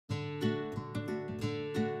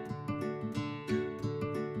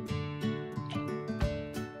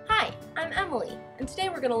Emily, and today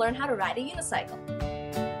we're going to learn how to ride a unicycle.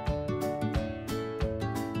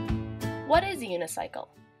 What is a unicycle?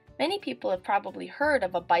 Many people have probably heard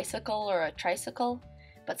of a bicycle or a tricycle,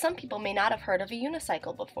 but some people may not have heard of a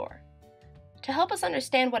unicycle before. To help us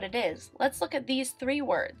understand what it is, let's look at these three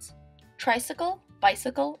words: tricycle,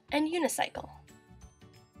 bicycle, and unicycle.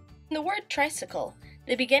 In the word tricycle,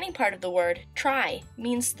 the beginning part of the word tri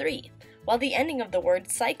means three, while the ending of the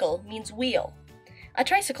word cycle means wheel. A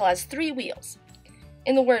tricycle has 3 wheels.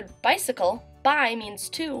 In the word bicycle, bi means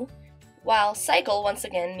 2, while cycle once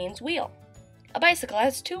again means wheel. A bicycle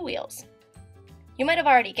has 2 wheels. You might have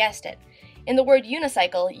already guessed it. In the word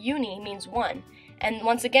unicycle, uni means 1, and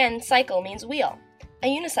once again, cycle means wheel. A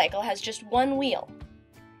unicycle has just 1 wheel.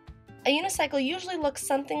 A unicycle usually looks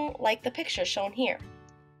something like the picture shown here.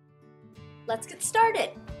 Let's get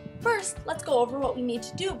started. First, let's go over what we need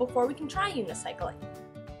to do before we can try unicycling.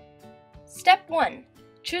 Step 1.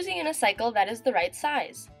 Choose a unicycle that is the right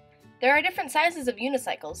size. There are different sizes of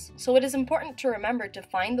unicycles, so it is important to remember to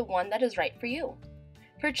find the one that is right for you.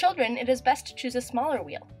 For children, it is best to choose a smaller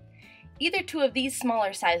wheel. Either 2 of these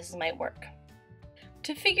smaller sizes might work.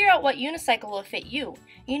 To figure out what unicycle will fit you,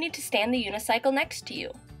 you need to stand the unicycle next to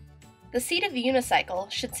you. The seat of the unicycle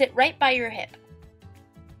should sit right by your hip.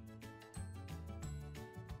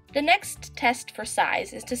 The next test for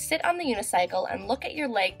size is to sit on the unicycle and look at your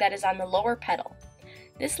leg that is on the lower pedal.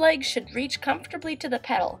 This leg should reach comfortably to the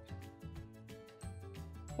pedal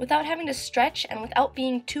without having to stretch and without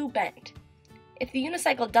being too bent. If the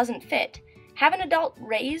unicycle doesn't fit, have an adult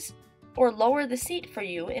raise or lower the seat for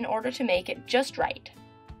you in order to make it just right.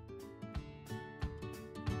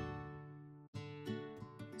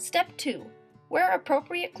 Step 2. Wear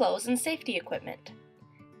appropriate clothes and safety equipment.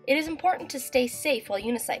 It is important to stay safe while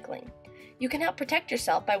unicycling. You can help protect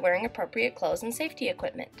yourself by wearing appropriate clothes and safety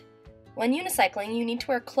equipment. When unicycling, you need to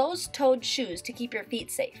wear closed-toed shoes to keep your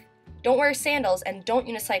feet safe. Don't wear sandals and don't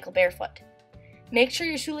unicycle barefoot. Make sure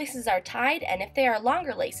your shoelaces are tied, and if they are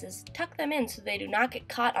longer laces, tuck them in so they do not get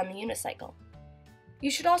caught on the unicycle.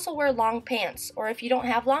 You should also wear long pants, or if you don't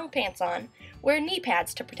have long pants on, wear knee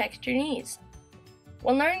pads to protect your knees.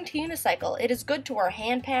 When learning to unicycle, it is good to wear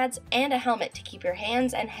hand pads and a helmet to keep your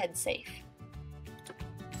hands and head safe.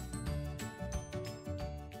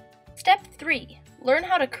 Step 3. Learn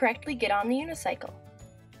how to correctly get on the unicycle.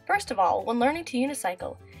 First of all, when learning to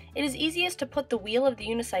unicycle, it is easiest to put the wheel of the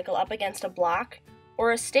unicycle up against a block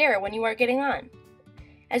or a stair when you are getting on.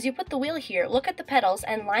 As you put the wheel here, look at the pedals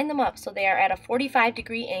and line them up so they are at a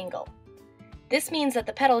 45-degree angle. This means that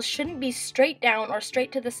the pedals shouldn't be straight down or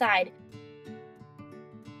straight to the side,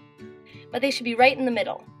 but they should be right in the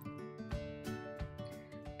middle.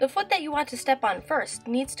 The foot that you want to step on first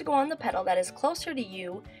needs to go on the pedal that is closer to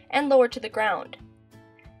you and lower to the ground.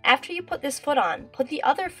 After you put this foot on, put the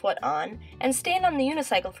other foot on and stand on the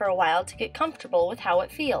unicycle for a while to get comfortable with how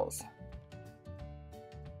it feels.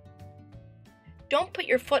 Don't put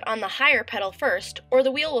your foot on the higher pedal first, or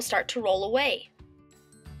the wheel will start to roll away.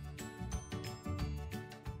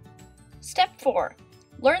 Step 4.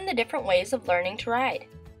 Learn the different ways of learning to ride.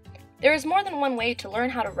 There is more than one way to learn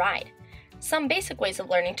how to ride. Some basic ways of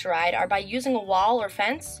learning to ride are by using a wall or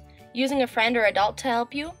fence, using a friend or adult to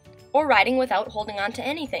help you, or riding without holding on to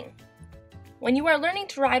anything. When you are learning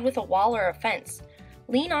to ride with a wall or a fence,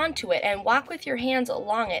 lean onto it and walk with your hands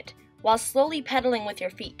along it while slowly pedaling with your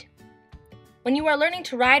feet. When you are learning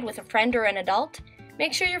to ride with a friend or an adult,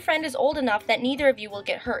 make sure your friend is old enough that neither of you will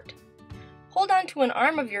get hurt. Hold on to an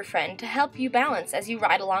arm of your friend to help you balance as you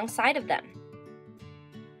ride alongside of them.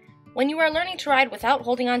 When you are learning to ride without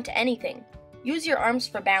holding on to anything, use your arms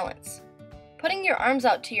for balance. Putting your arms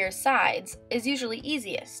out to your sides is usually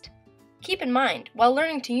easiest. Keep in mind, while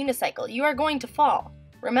learning to unicycle, you are going to fall.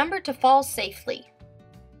 Remember to fall safely.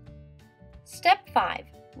 Step 5.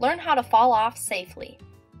 Learn how to fall off safely.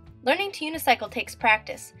 Learning to unicycle takes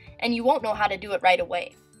practice, and you won't know how to do it right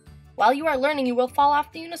away. While you are learning, you will fall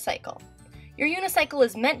off the unicycle. Your unicycle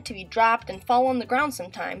is meant to be dropped and fall on the ground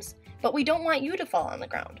sometimes, but we don't want you to fall on the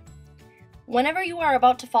ground. Whenever you are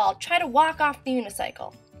about to fall, try to walk off the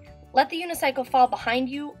unicycle. Let the unicycle fall behind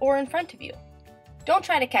you or in front of you. Don't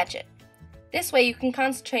try to catch it. This way you can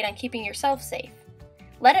concentrate on keeping yourself safe.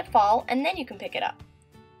 Let it fall and then you can pick it up.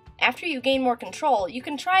 After you gain more control, you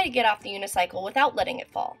can try to get off the unicycle without letting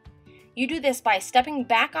it fall. You do this by stepping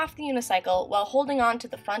back off the unicycle while holding on to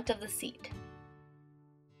the front of the seat.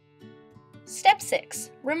 Step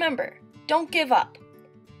 6. Remember, don't give up.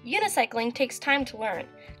 Unicycling takes time to learn,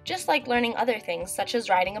 just like learning other things such as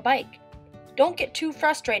riding a bike. Don't get too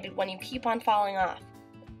frustrated when you keep on falling off.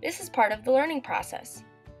 This is part of the learning process.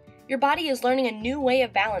 Your body is learning a new way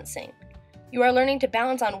of balancing. You are learning to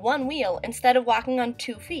balance on one wheel instead of walking on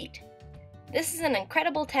 2 feet. This is an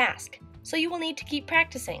incredible task, so you will need to keep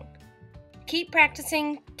practicing. Keep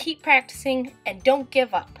practicing, and don't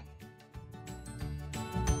give up.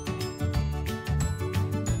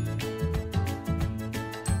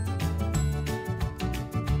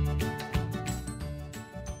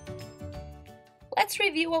 Let's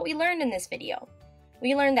review what we learned in this video.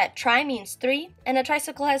 We learned that tri means 3 and a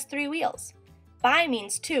tricycle has 3 wheels. Bi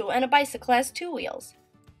means 2 and a bicycle has 2 wheels.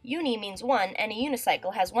 Uni means 1 and a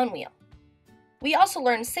unicycle has 1 wheel. We also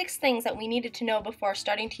learned 6 things that we needed to know before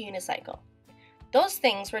starting to unicycle. Those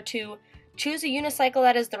things were to choose a unicycle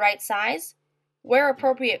that is the right size, wear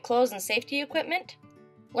appropriate clothes and safety equipment,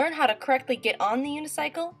 learn how to correctly get on the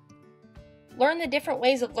unicycle, learn the different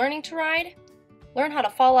ways of learning to ride, learn how to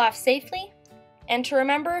fall off safely, and to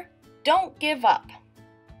remember, don't give up.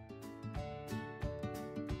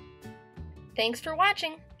 Thanks for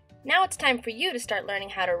watching. Now it's time for you to start learning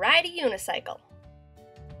how to ride a unicycle.